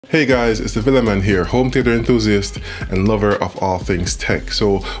Hey guys, it's the Villaman here, home theater enthusiast and lover of all things tech.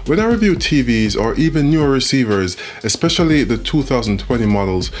 So when I review TVs or even newer receivers, especially the 2020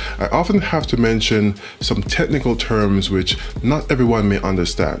 models, I often have to mention some technical terms which not everyone may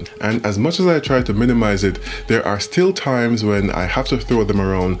understand. And as much as I try to minimize it, there are still times when I have to throw them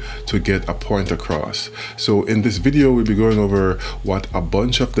around to get a point across. So in this video, we'll be going over what a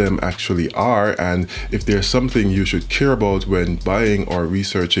bunch of them actually are and if there's something you should care about when buying or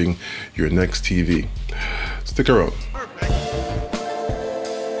researching your next TV. Stick around.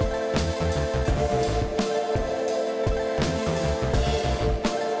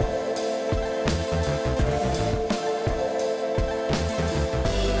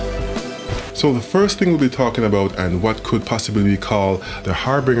 So the first thing we'll be talking about and what could possibly be called the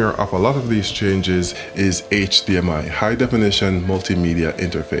harbinger of a lot of these changes is HDMI, High Definition Multimedia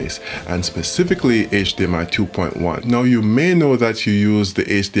Interface, and specifically HDMI 2.1. Now you may know that you use the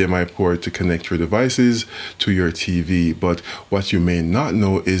HDMI port to connect your devices to your TV, but what you may not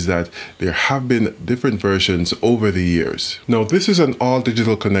know is that there have been different versions over the years. Now this is an all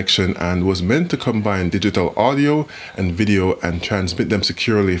digital connection and was meant to combine digital audio and video and transmit them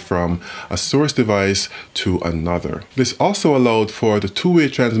securely from a source device to another. This also allowed for the two-way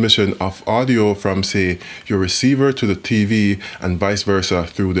transmission of audio from, say, your receiver to the TV and vice versa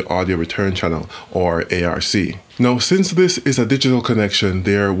through the audio return channel or ARC. Now, since this is a digital connection,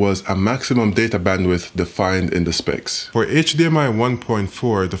 there was a maximum data bandwidth defined in the specs. For HDMI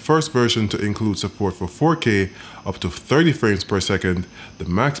 1.4, the first version to include support for 4K up to 30 frames per second, the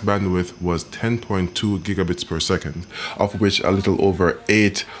max bandwidth was 10.2 gigabits per second, of which a little over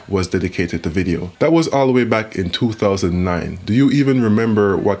 8 was dedicated to video. That was all the way back in 2009. Do you even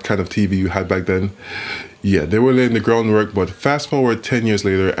remember what kind of TV you had back then? Yeah, they were laying the groundwork, but fast forward 10 years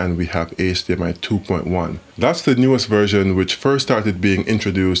later and we have HDMI 2.1. That's the newest version which first started being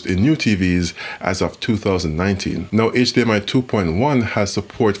introduced in new TVs as of 2019. Now HDMI 2.1 has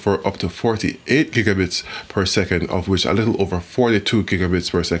support for up to 48 gigabits per second, of which a little over 42 gigabits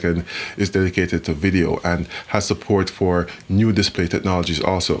per second is dedicated to video and has support for new display technologies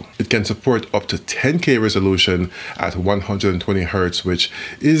also. It can support up to 10K resolution at 120 Hz, which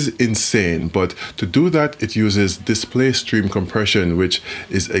is insane, but to do that it uses display stream compression, which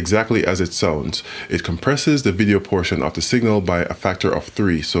is exactly as it sounds. It compresses the video portion of the signal by a factor of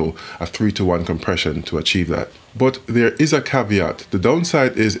 3, so a 3-to-1 compression to achieve that. But there is a caveat. The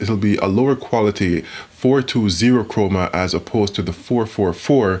downside is it'll be a lower quality 420 chroma as opposed to the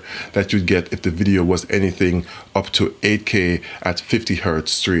 444 that you'd get if the video was anything up to 8K at 50 Hz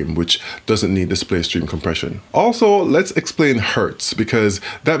stream, which doesn't need display stream compression. Also, let's explain Hertz because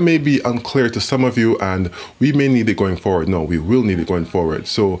that may be unclear to some of you and we may need it going forward. No, we will need it going forward.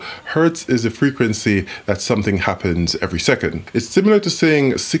 So Hertz is the frequency that something happens every second. It's similar to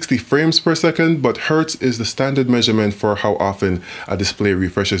saying 60 frames per second, but Hertz is the standard measurement for how often a display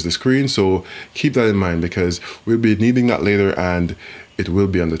refreshes the screen, so keep that in mind because we'll be needing that later and it will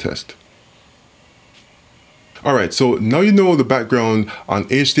be on the test. Alright, so now you know the background on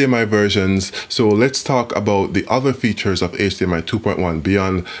HDMI versions, so let's talk about the other features of HDMI 2.1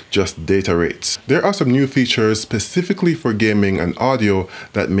 beyond just data rates. There are some new features specifically for gaming and audio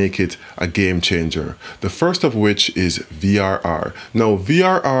that make it a game changer. The first of which is VRR. Now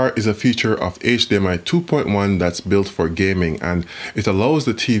VRR is a feature of HDMI 2.1 that's built for gaming and it allows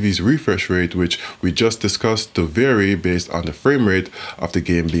the TV's refresh rate, which we just discussed, to vary based on the frame rate of the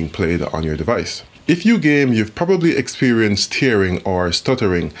game being played on your device. If you game, you've probably experienced tearing or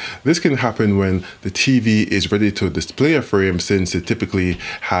stuttering. This can happen when the TV is ready to display a frame since it typically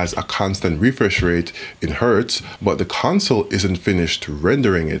has a constant refresh rate in Hertz, but the console isn't finished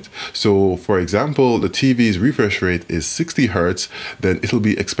rendering it. So for example, the TV's refresh rate is 60 Hertz, then it'll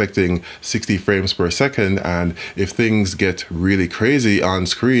be expecting 60 frames per second, and if things get really crazy on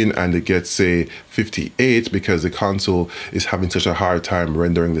screen and it gets, say, 58 because the console is having such a hard time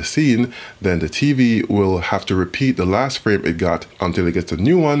rendering the scene, then the TV will have to repeat the last frame it got until it gets a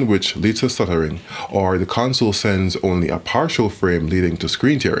new one, which leads to stuttering, or the console sends only a partial frame leading to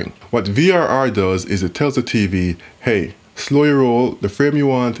screen tearing. What VRR does is it tells the TV, hey, slow your roll, the frame you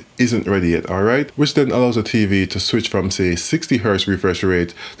want isn't ready yet, alright? Which then allows the TV to switch from, say, 60 Hz refresh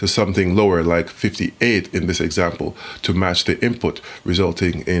rate to something lower like 58 in this example to match the input,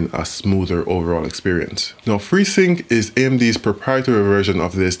 resulting in a smoother overall experience. Now FreeSync is AMD's proprietary version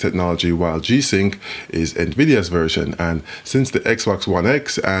of this technology, while G-Sync is Nvidia's version, and since the Xbox One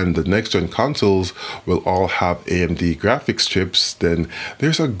X and the next gen consoles will all have AMD graphics chips, then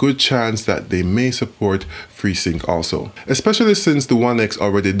there's a good chance that they may support FreeSync also, especially since the One X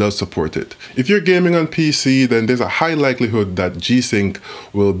already does support it. If you're gaming on PC, then there's a high likelihood that G-Sync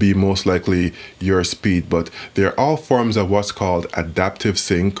will be most likely your speed, but they're all forms of what's called adaptive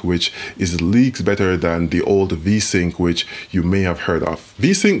sync, which is leagues better than the old V-Sync, which you may have heard of.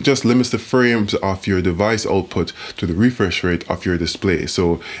 V-Sync just limits the frames of your device output to the refresh rate of your display.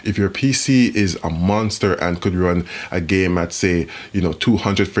 So if your PC is a monster and could run a game at, say,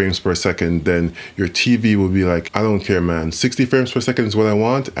 200 frames per second, then your TV will be like, I don't care, man, 60 frames per second is what I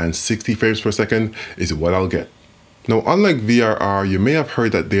want, and 60 frames per second is what I'll get. Now, unlike VRR, you may have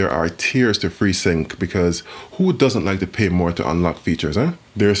heard that there are tiers to FreeSync, because who doesn't like to pay more to unlock features, huh?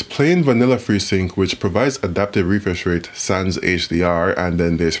 There's plain vanilla FreeSync, which provides adaptive refresh rate sans HDR, and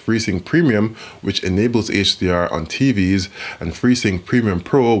then there's FreeSync Premium, which enables HDR on TVs, and FreeSync Premium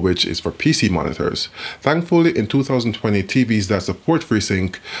Pro, which is for PC monitors. Thankfully, in 2020, TVs that support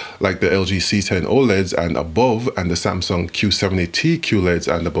FreeSync, like the LG C10 OLEDs and above, and the Samsung Q70T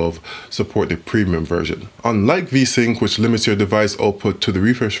QLEDs and above, support the premium version. Unlike V-Sync, which limits your device output to the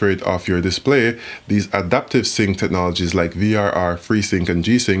refresh rate of your display, these adaptive sync technologies like VRR, FreeSync, and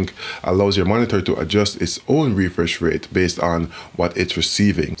G-Sync allows your monitor to adjust its own refresh rate based on what it's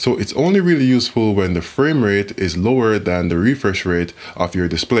receiving. So it's only really useful when the frame rate is lower than the refresh rate of your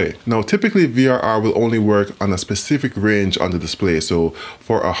display. Now, typically VRR will only work on a specific range on the display. So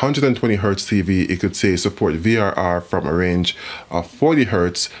for a 120 Hz TV, it could say support VRR from a range of 40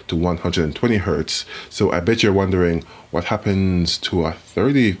 Hz to 120 Hz. So I bet you're wondering, what happens to a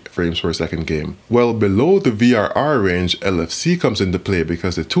 30 frames per second game? Well, below the VRR range, LFC comes into play,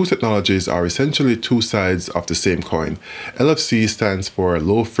 because the two technologies are essentially two sides of the same coin. LFC stands for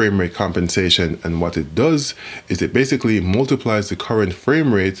low frame rate compensation, and what it does is it basically multiplies the current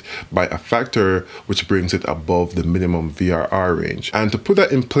frame rate by a factor which brings it above the minimum VRR range. And to put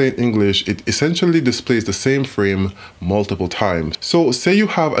that in plain English, it essentially displays the same frame multiple times. So say you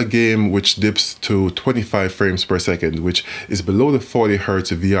have a game which dips to 25 frames per second, which is below the 40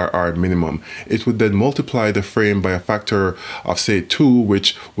 Hz VRR minimum. It would then multiply the frame by a factor of, say, 2,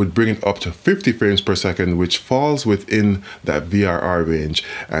 which would bring it up to 50 frames per second, which falls within that VRR range.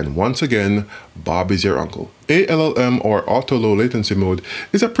 And once again, Bob is your uncle. ALLM, or auto low latency mode,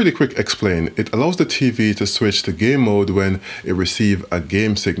 is a pretty quick explain. It allows the TV to switch to game mode when it receives a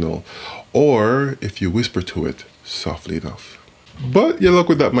game signal, or if you whisper to it softly enough. But your luck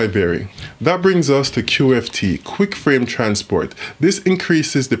with that might vary. That brings us to QFT, Quick Frame Transport. This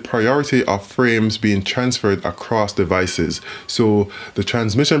increases the priority of frames being transferred across devices, so the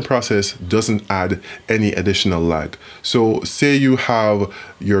transmission process doesn't add any additional lag. So say you have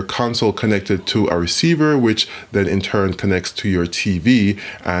your console connected to a receiver, which then in turn connects to your TV,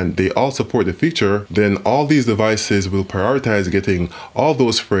 and they all support the feature, then all these devices will prioritize getting all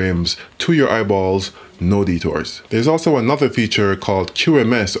those frames to your eyeballs, no detours. There's also another feature called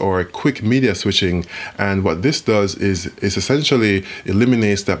QMS, or Quick Media Switching, and what this does is essentially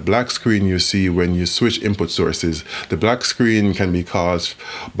eliminates that black screen you see when you switch input sources. The black screen can be caused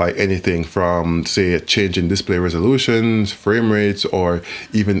by anything from, say, a change in display resolutions, frame rates, or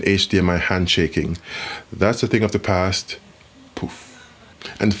even HDMI handshaking. That's a thing of the past. Poof.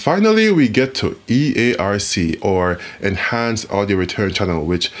 And finally, we get to EARC, or Enhanced Audio Return Channel,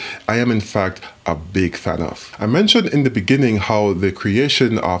 which I am in fact a big fan of. I mentioned in the beginning how the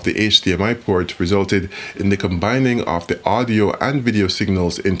creation of the HDMI port resulted in the combining of the audio and video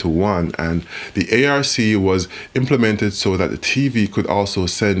signals into one, and the ARC was implemented so that the TV could also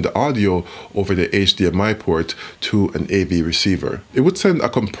send the audio over the HDMI port to an AV receiver. It would send a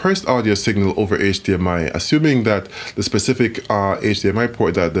compressed audio signal over HDMI, assuming that the specific HDMI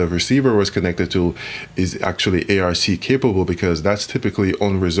port that the receiver was connected to is actually ARC capable, because that's typically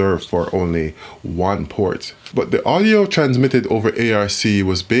on reserve for only one port. But the audio transmitted over ARC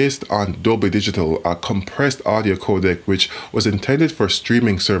was based on Dolby Digital, a compressed audio codec which was intended for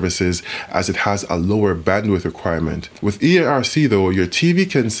streaming services as it has a lower bandwidth requirement. With EARC though, your TV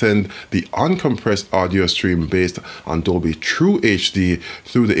can send the uncompressed audio stream based on Dolby True HD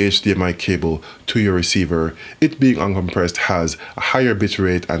through the HDMI cable to your receiver. It being uncompressed has a higher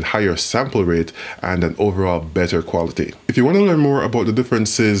bitrate and higher sample rate and an overall better quality. If you want to learn more about the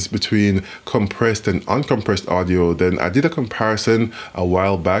differences between compressed and uncompressed audio, then I did a comparison a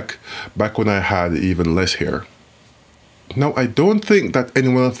while back when I had even less hair. Now, I don't think that any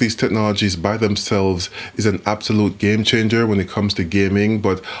one of these technologies by themselves is an absolute game changer when it comes to gaming,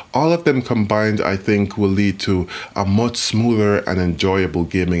 but all of them combined, I think, will lead to a much smoother and enjoyable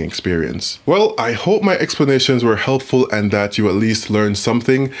gaming experience. Well, I hope my explanations were helpful and that you at least learned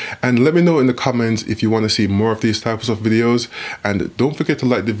something, and let me know in the comments if you want to see more of these types of videos, and don't forget to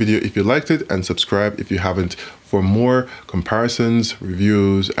like the video if you liked it and subscribe if you haven't for more comparisons,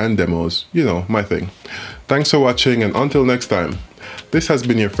 reviews, and demos. You know, my thing. Thanks for watching, and until next time, this has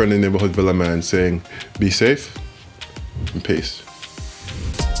been your friendly neighborhood Villaman saying, be safe and peace.